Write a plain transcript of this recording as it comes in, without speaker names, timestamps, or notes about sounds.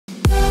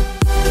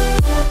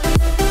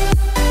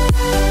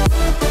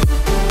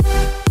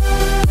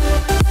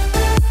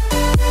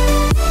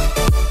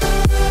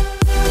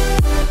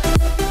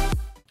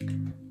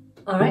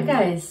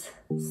guys,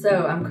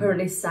 so I'm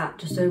currently sat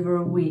just over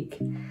a week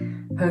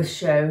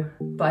post-show,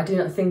 but I do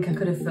not think I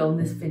could have filmed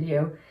this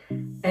video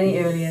any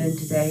earlier than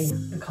today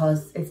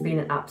because it's been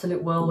an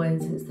absolute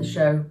whirlwind since the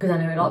show. Because I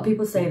know a lot of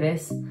people say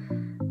this,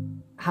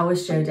 how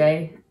was show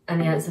day?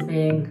 And the answer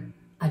being,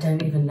 I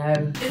don't even know.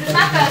 This is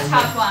my first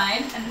half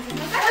wine, and this is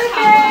my second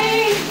half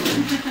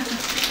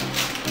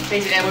wine.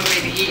 Basically, I won't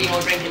really be eating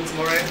or drinking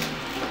tomorrow.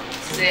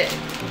 This is it.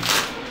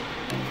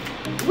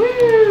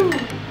 Woo!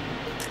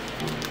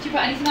 Did you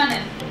put anything on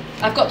it?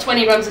 I've got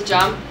 20 grams of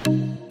jam.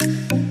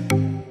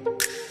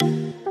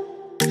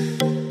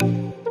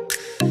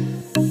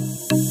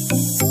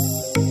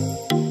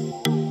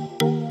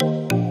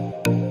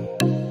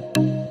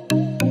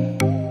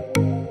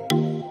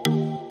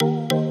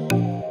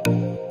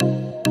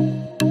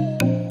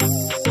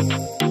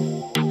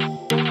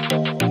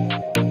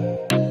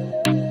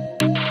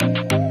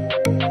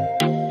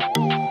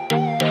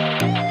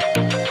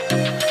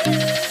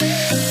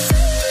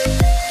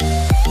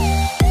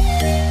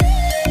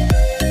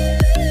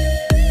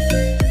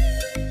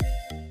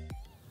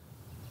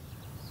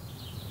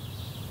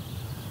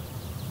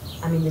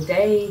 I mean, the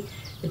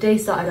day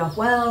started off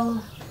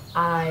well.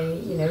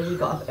 We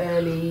got up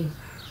early.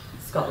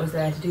 Scott was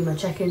there to do my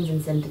check-ins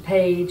and send to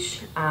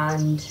Paige,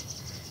 and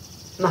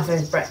my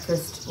first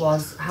breakfast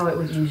was how it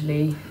would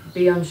usually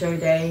be on show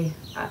day.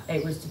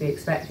 It was to be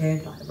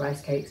expected, like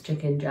rice cakes,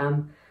 chicken,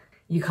 jam.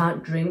 You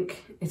can't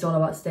drink, it's all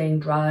about staying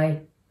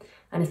dry.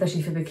 And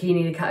especially for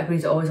bikini, the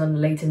categories are always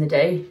on late in the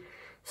day.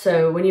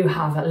 So when you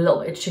have a little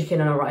bit of chicken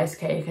on a rice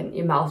cake and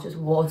your mouth just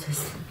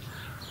waters.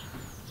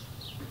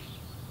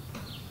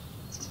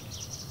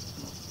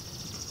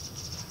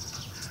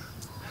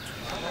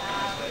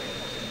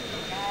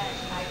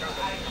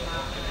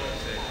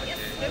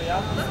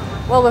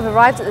 Well, we've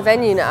arrived at the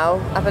venue now.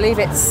 I believe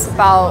it's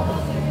about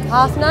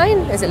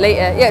 9:30. Is it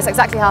later? Yeah, it's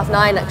exactly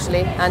 9:30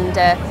 actually. And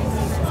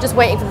just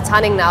waiting for the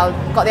tanning now.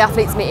 Got the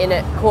athletes meeting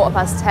at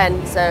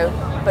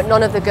 10:15. But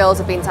none of the girls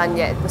have been tanned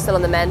yet. We're still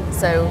on the men,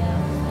 so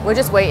we're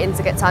just waiting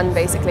to get tanned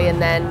basically.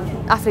 And then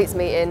athletes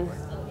meeting,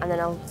 and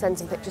then I'll send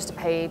some pictures to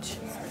Paige.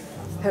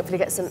 Hopefully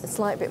get a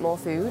slight bit more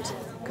food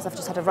because I've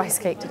just had a rice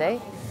cake today.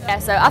 Yeah,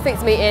 so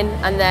athletes meeting,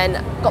 and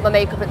then got my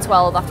makeup at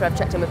 12 after I've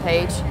checked in with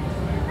Paige.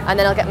 And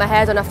then I'll get my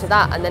hair done after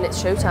that, and then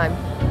it's showtime.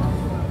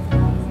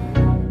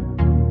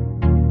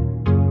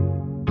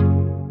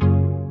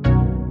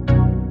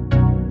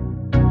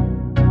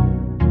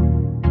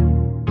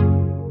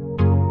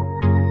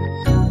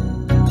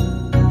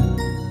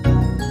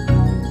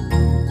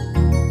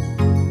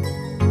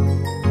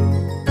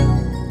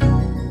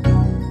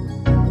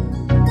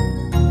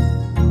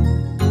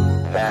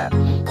 That's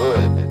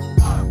good.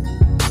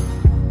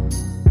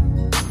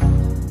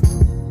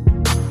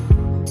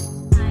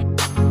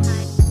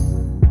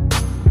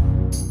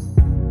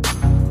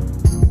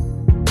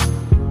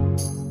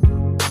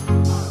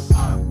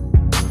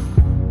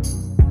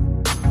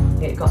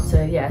 It got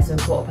to, so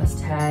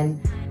 10:15,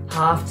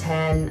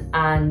 10:30,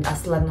 and I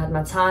still hadn't had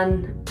my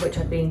tan, which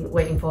I'd been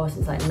waiting for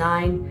since like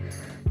 9.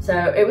 So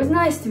it was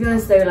nice, to be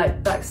honest though,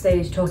 like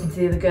backstage talking to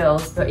the other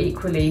girls, but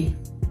equally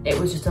it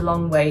was just a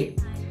long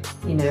wait,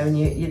 you know, and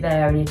you're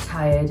there and you're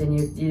tired and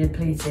you're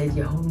depleted,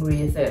 you're hungry,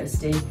 you're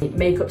thirsty.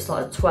 Makeup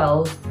started at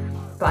 12,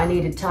 but I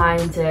needed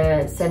time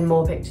to send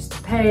more pictures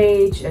to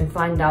Paige and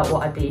find out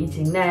what I'd be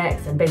eating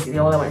next, and basically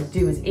all I wanted to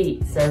do was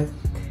eat. So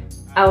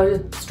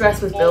our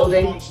stress was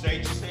building. On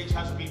stage, the stage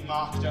hasn't been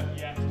marked up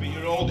yet, but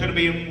you're all going to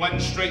be in one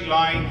straight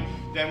line.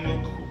 Then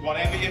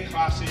whatever your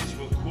class is,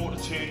 we'll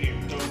quarter turn you.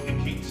 So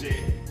it keeps it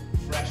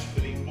fresh for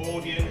the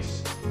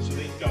audience, so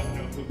they don't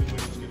know who the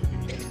winner's going to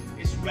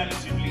be. It's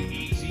relatively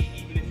easy,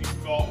 even if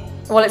you've got.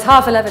 Well, it's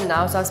 11:30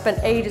 now, so I've spent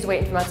ages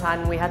waiting for my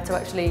tan.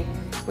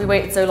 We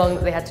waited so long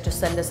that they had to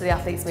just send us to the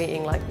athletes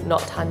meeting, like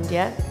not tanned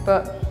yet.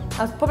 But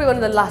I was probably one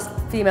of the last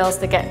females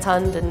to get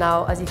tanned, and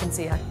now, as you can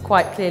see, I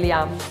quite clearly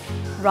am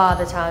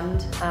rather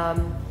tanned.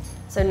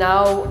 So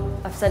now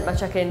I've sent my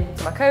check-in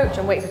to my coach.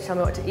 I'm waiting for her to tell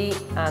me what to eat,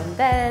 and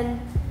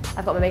then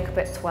I've got my makeup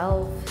at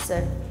 12,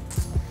 so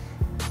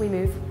we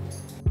move.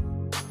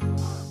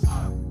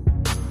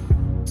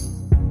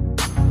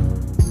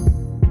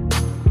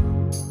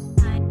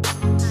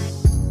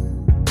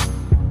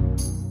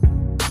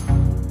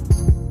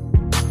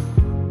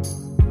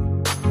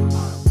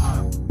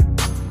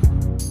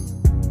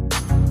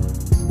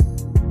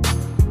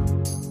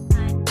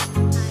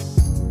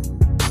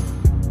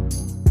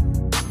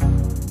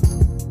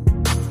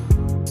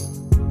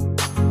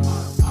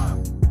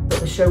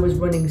 The show was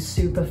running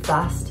super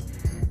fast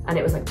and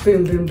it was like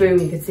boom, boom, boom.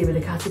 You could see with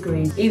the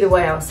categories. Either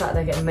way, I was sat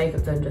there getting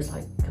makeup done, just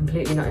like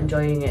completely not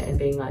enjoying it and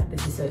being like,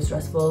 this is so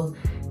stressful.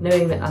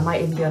 Knowing that I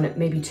might even be on it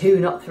maybe 2,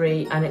 not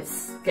 3, and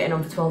it's getting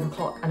on for 12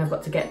 o'clock and I've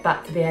got to get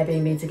back to the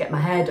Airbnb to get my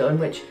hair done,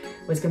 which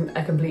was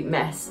a complete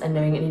mess, and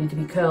knowing it needed to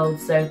be curled.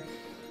 So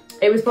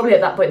it was probably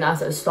at that point that I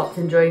sort of stopped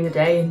enjoying the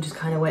day and just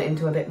kind of went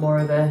into a bit more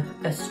of a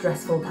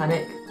stressful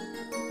panic.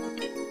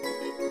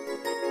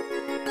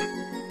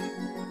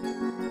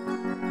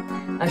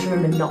 I just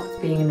remember not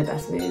being in the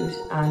best mood,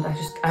 and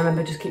I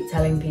remember just keep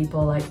telling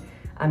people, like,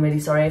 I'm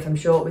really sorry if I'm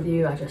short with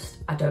you.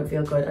 I don't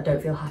feel good. I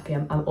don't feel happy.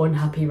 I'm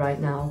unhappy right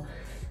now.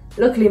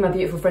 Luckily, my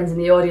beautiful friends in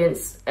the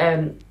audience,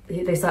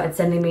 they started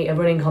sending me a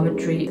running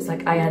commentary. It's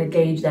like I had a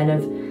gauge then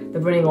of the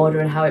running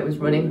order and how it was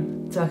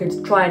running, so I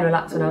could try and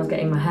relax when I was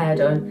getting my hair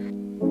done.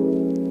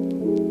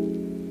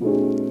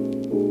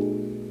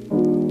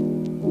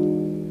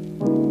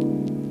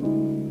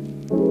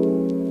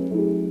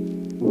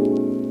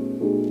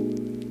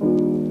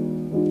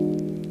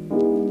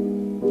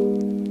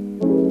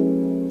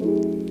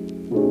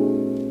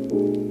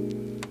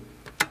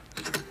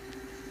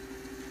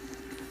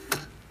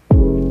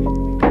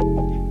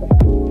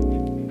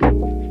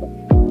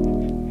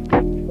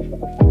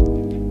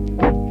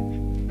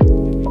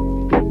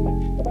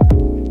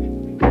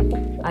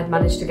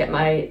 Managed to get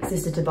my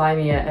sister to buy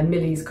me a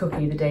Millie's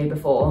cookie the day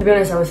before. To be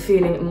honest, I was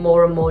feeling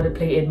more and more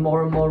depleted,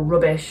 more and more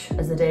rubbish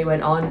as the day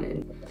went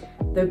on.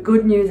 The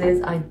good news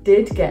is I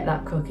did get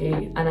that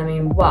cookie, and I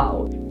mean,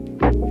 wow.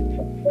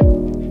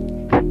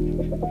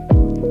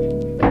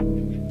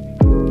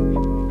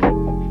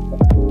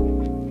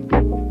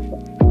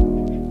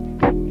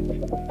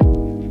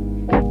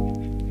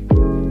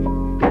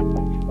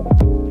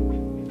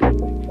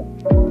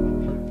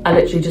 I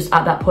literally just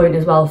at that point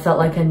as well felt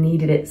like I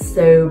needed it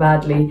so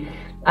badly.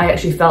 I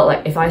actually felt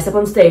like if I step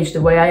on stage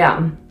the way I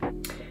am,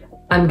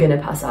 I'm gonna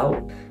pass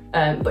out.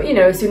 But you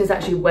know, as soon as I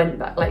actually went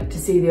back like to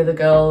see the other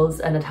girls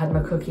and I'd had my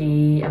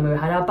cookie and we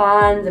had our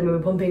bands and we were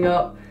pumping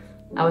up,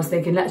 I was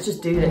thinking, let's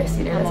just do this,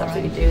 you know, let's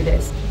absolutely do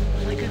this.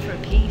 I'm like going for a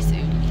pee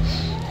soon.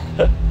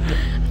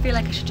 I feel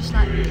like I should just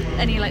like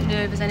any like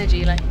nervous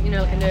energy, like, you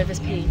know, like a nervous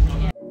pee.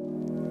 Yeah.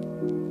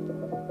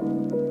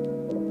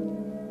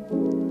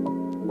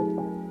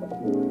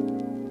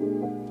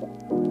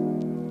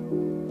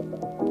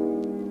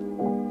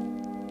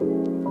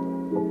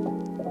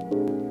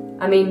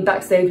 I mean,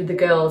 backstage with the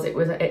girls, it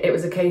was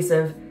a case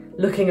of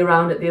looking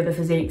around at the other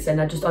physiques,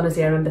 and I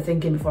remember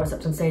thinking before I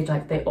stepped on stage,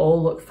 like, they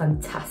all look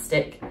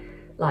fantastic.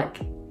 Like,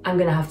 I'm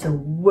gonna have to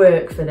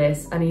work for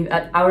this. And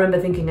I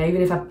remember thinking,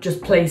 even if I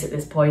just place at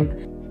this point.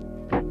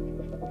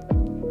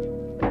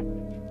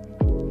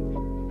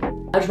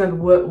 I just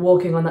remember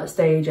walking on that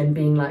stage and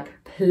being like,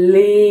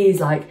 please,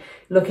 like,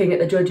 looking at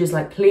the judges,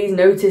 like, please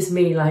notice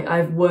me. Like,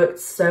 I've worked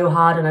so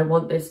hard and I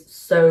want this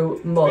so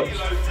much.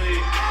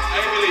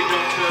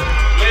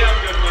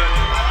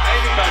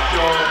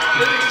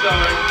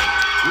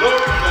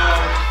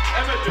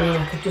 I mean,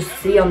 I could just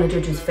see on the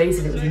judges'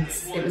 faces,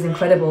 it was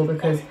incredible,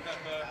 because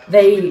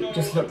they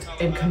just looked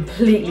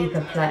completely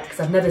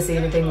perplexed. I've never seen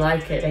anything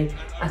like it.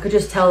 I could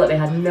just tell that they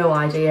had no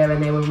idea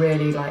and they were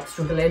really like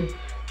struggling,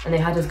 and they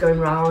had us going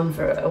round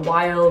for a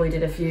while. We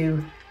did a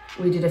few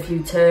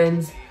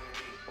turns,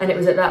 and it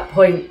was at that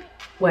point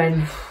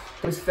when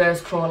it was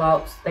first crawl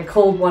outs. They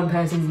called one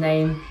person's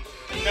name.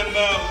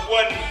 Number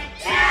 1.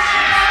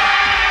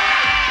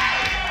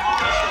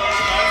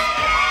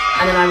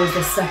 And then I was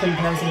the second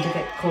person to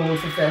get called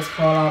for first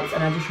call outs,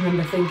 and I just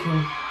remember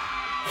thinking,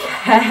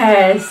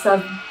 yes,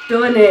 I've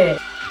done it.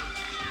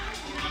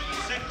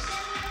 6.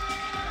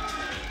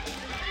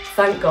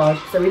 Thank God.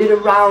 So we did a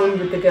round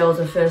with the girls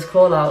of first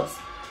call outs,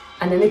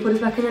 and then they put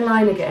us back in a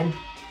line again.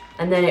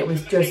 And then it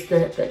was just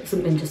that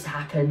something just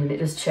happened and it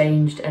just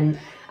changed, and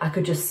I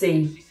could just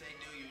see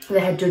the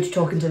head judge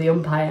talking to the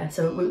umpire.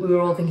 So we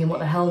were all thinking, what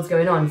the hell's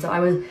going on? So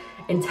I was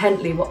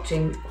intently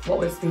watching what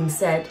was being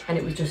said, and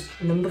it was just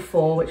number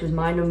 4, which was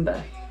my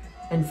number,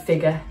 and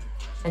figure,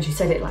 and she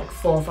said it like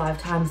 4 or 5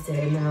 times to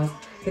him, and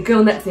the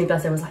girl next to me,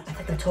 bless her, was like, I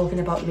think they're talking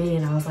about me,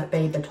 and I was like,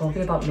 babe, they're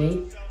talking about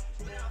me.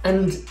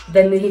 And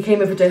then he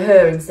came over to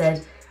her and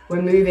said,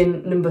 we're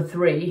moving number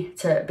 3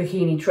 to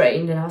Bikini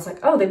trained, and I was like,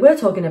 oh, they were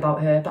talking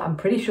about her, but I'm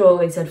pretty sure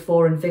they said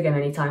 4 and figure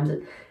many times.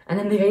 And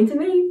then they came to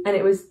me, and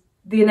it was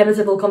the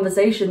inevitable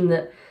conversation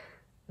that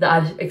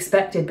I'd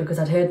expected, because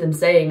I'd heard them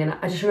saying, and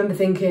I just remember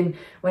thinking,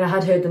 when I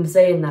had heard them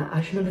saying that,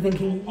 I just remember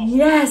thinking,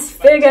 yes,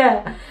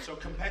 figure! So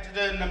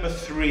competitor number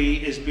 3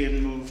 is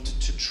being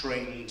moved to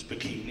trained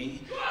bikini,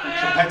 and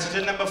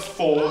competitor number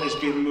 4 is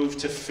being moved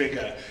to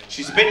figure.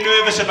 She's a bit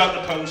nervous about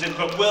the posing,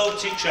 but we'll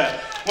teach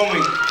her, won't we?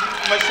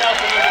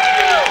 Myself and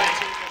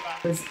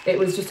number 3 It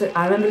was just,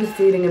 I remember just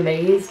feeling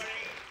amazed,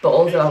 but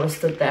also I was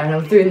stood there and I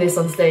was doing this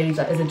on stage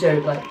like, as a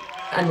joke, like,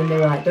 and then they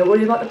were like, don't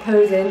worry about the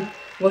posing,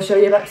 we'll show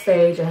you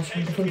backstage. And I was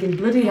remember thinking,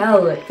 bloody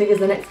hell, like, figure's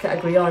the next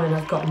category on, and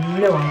I've got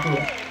no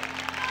idea.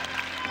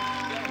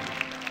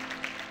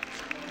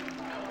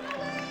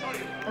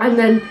 And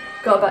then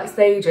got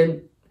backstage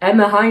and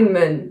Emma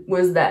Heinemann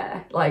was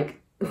there,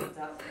 like.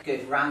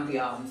 Good, round the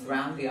arms, so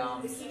round the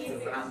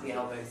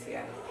elbows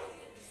here.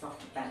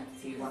 Soft bend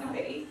so you want to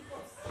be.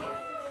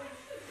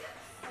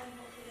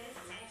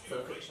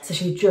 So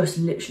she just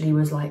literally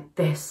was like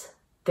this.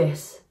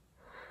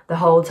 The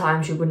whole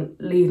time. She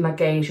wouldn't leave my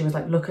gaze. She was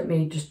like, look at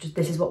me, just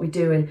this is what we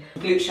do. And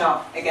glute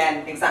shot,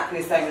 again,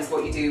 exactly the same as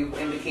what you do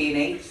in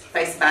bikini.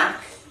 Face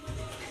back,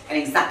 and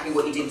exactly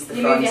what you did to the front.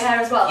 You move your hair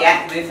as well?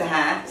 Yeah, move the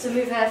hair. So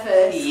move hair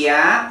first?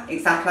 Yeah,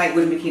 exactly like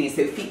wood in bikini.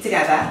 So feet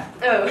together.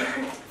 Oh.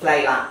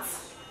 Play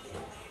lats.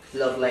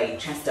 Lovely.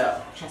 Chest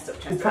up, chest up,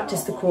 chest up. We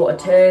practiced the quarter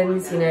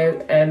turns, you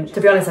know.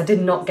 To be honest, I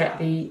did not get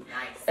the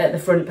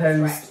front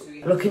pose.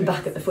 Looking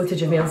back at the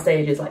footage of me on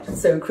stage is like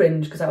so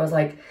cringe because I was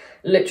like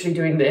literally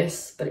doing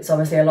this, but it's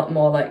obviously a lot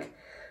more like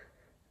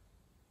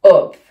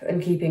up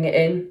and keeping it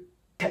in.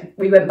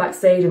 We went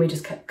backstage and we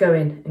just kept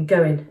going and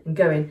going and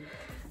going.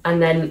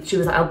 And then she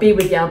was like, I'll be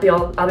with you, I'll be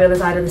on the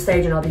side of the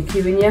stage and I'll be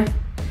cueing you.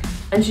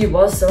 And she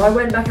was, so I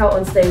went back out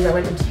on stage, I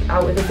went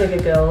out with the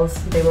bigger girls.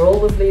 They were all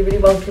lovely, really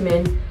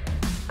welcoming.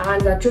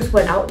 And I just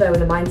went out there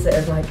with a mindset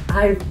of like,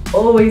 I've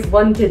always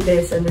wanted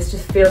this and this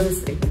just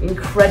feels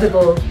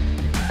incredible.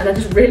 And I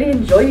just really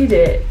enjoyed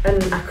it.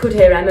 And I could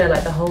hear Emma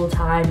like the whole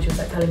time. She was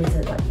like telling me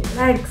to like,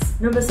 legs,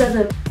 number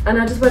 7.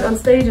 And I just went on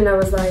stage and I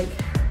was like,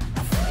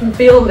 I can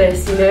feel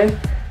this, you know?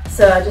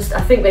 So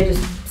I think they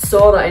just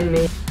saw that in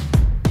me.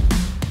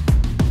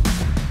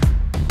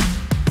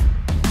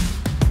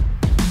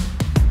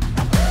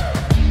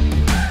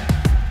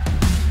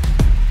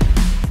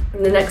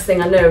 And the next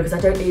thing I know, because I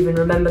don't even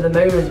remember the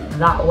moment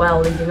that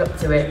well leading up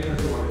to it.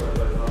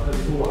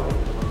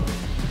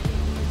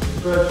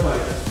 First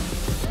place.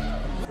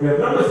 We have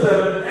number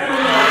 7,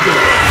 Emma.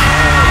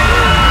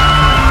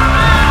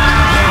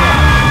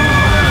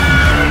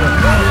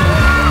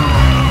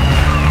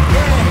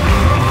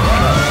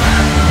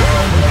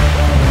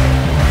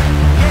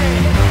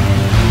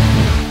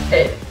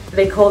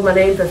 They called my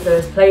name for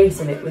first place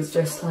and it was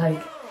just like,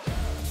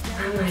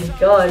 oh my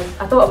god.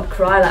 I thought I would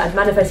cry, like I'd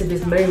manifested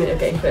this moment of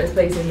getting first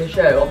place in the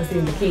show, obviously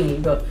in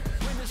Bikini, but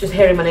just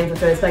hearing my name for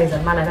first place,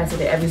 I'd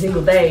manifested it every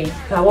single day.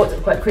 I walked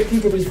up quite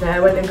quickly, to be fair. I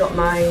went and got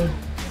my,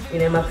 you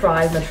know, my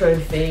prize, my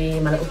trophy,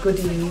 my little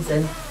goodies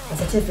and my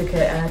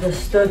certificate, and I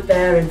just stood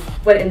there and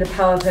went in the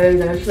power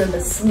pose, and I just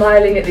remember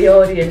smiling at the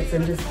audience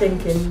and just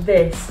thinking,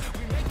 this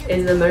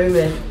is the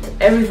moment.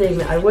 Everything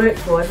that I worked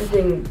for,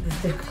 everything,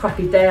 the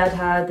crappy day I'd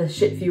had, the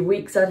shit few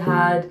weeks I'd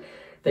had,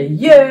 the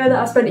year that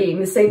I spent eating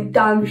the same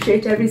damn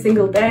shit every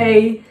single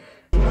day.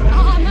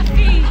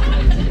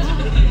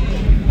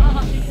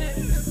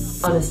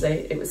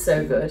 Honestly, it was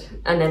so good.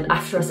 And then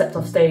after I stepped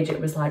off stage,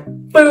 it was like,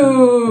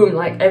 boom!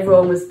 Like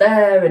everyone was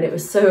there and it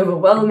was so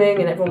overwhelming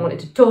and everyone wanted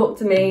to talk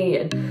to me.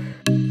 And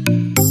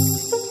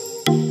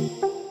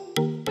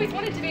I always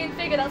wanted to be in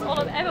figure, that's all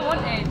I've ever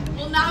wanted.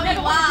 Well, now you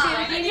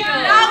are.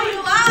 Now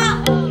you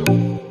are.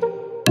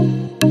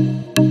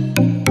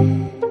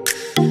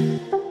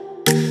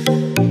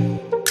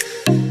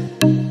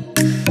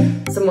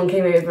 someone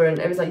came over and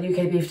it was like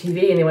UK Beef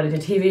TV and they wanted a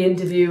TV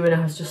interview, and I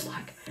was just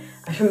like,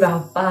 I just remember how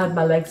bad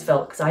my legs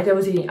felt because I'd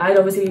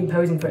obviously been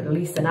posing for at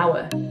least an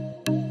hour.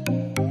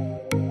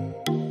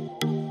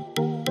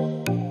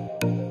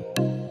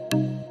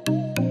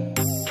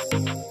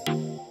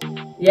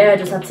 Yeah, I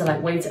just had to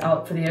like wait it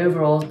out for the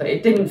overalls, but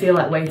it didn't feel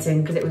like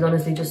waiting because it was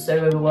honestly just so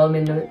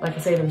overwhelming. Like I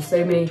say, there were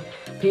so many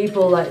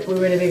people, like we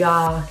were in a big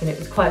arc and it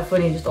was quite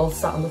funny, just all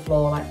sat on the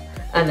floor, like,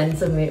 and then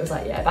suddenly it was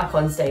like, yeah, back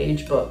on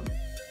stage. But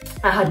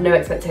I had no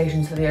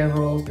expectations for the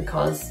overalls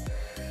because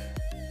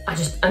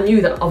I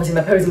knew that obviously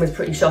my posing was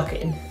pretty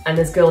shocking, and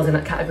there's girls in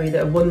that category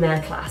that have won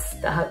their class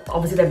that have,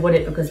 obviously they've won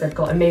it because they've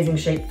got amazing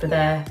shape for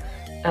their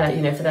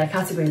you know, for their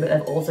category, but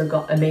they've also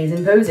got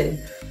amazing posing.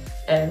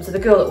 So the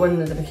girl that won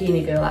was a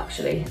bikini girl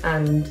actually,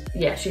 and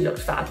yeah, she looked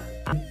fab.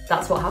 And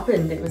that's what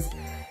happened. It was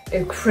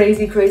a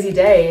crazy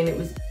day, and it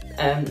was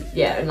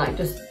yeah, and like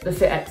just the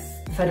FitX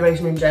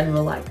Federation in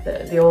general, like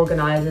the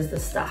organisers, the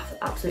staff,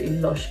 absolutely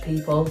lush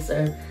people.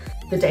 So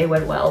the day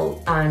went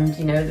well, and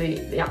you know,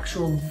 the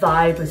actual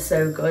vibe was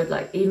so good.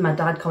 Like even my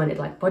dad commented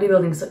like,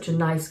 bodybuilding's such a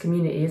nice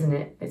community, isn't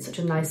it? It's such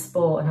a nice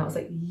sport. And I was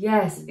like,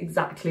 yes,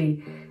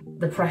 exactly.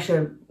 The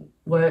pressure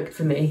worked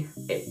for me.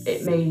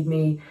 It made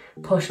me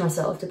push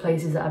myself to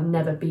places that I've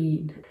never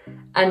been.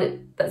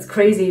 And that's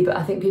crazy, but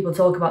I think people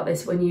talk about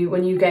this when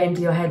you get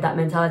into your head that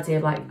mentality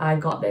of like, I've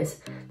got this,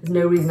 there's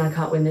no reason I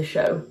can't win this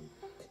show.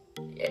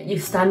 You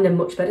stand a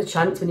much better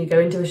chance when you go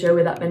into a show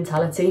with that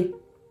mentality.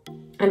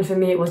 And for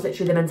me, it was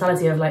literally the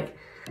mentality of like,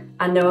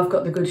 I know I've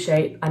got the good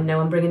shape, I know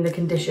I'm bringing the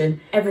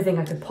condition, everything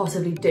I could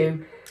possibly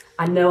do.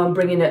 I know I'm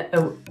bringing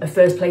a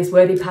first place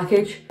worthy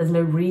package. There's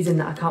no reason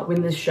that I can't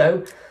win this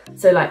show.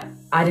 So like,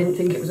 I didn't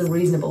think it was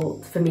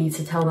unreasonable for me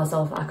to tell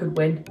myself that I could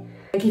win.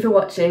 Thank you for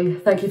watching.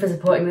 Thank you for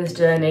supporting this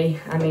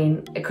journey. I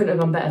mean, it couldn't have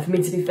gone better for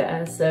me, to be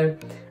fair. So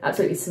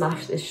absolutely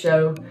smashed this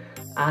show.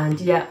 And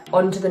yeah,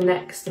 on to the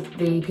next, the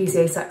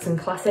PCA Saxon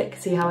Classic,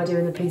 see how I do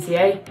in the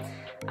PCA.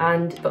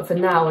 But for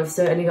now, we've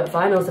certainly got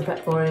finals to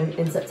prep for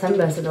in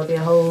September, so there'll be a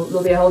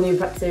whole new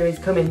prep series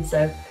coming,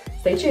 so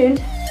stay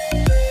tuned.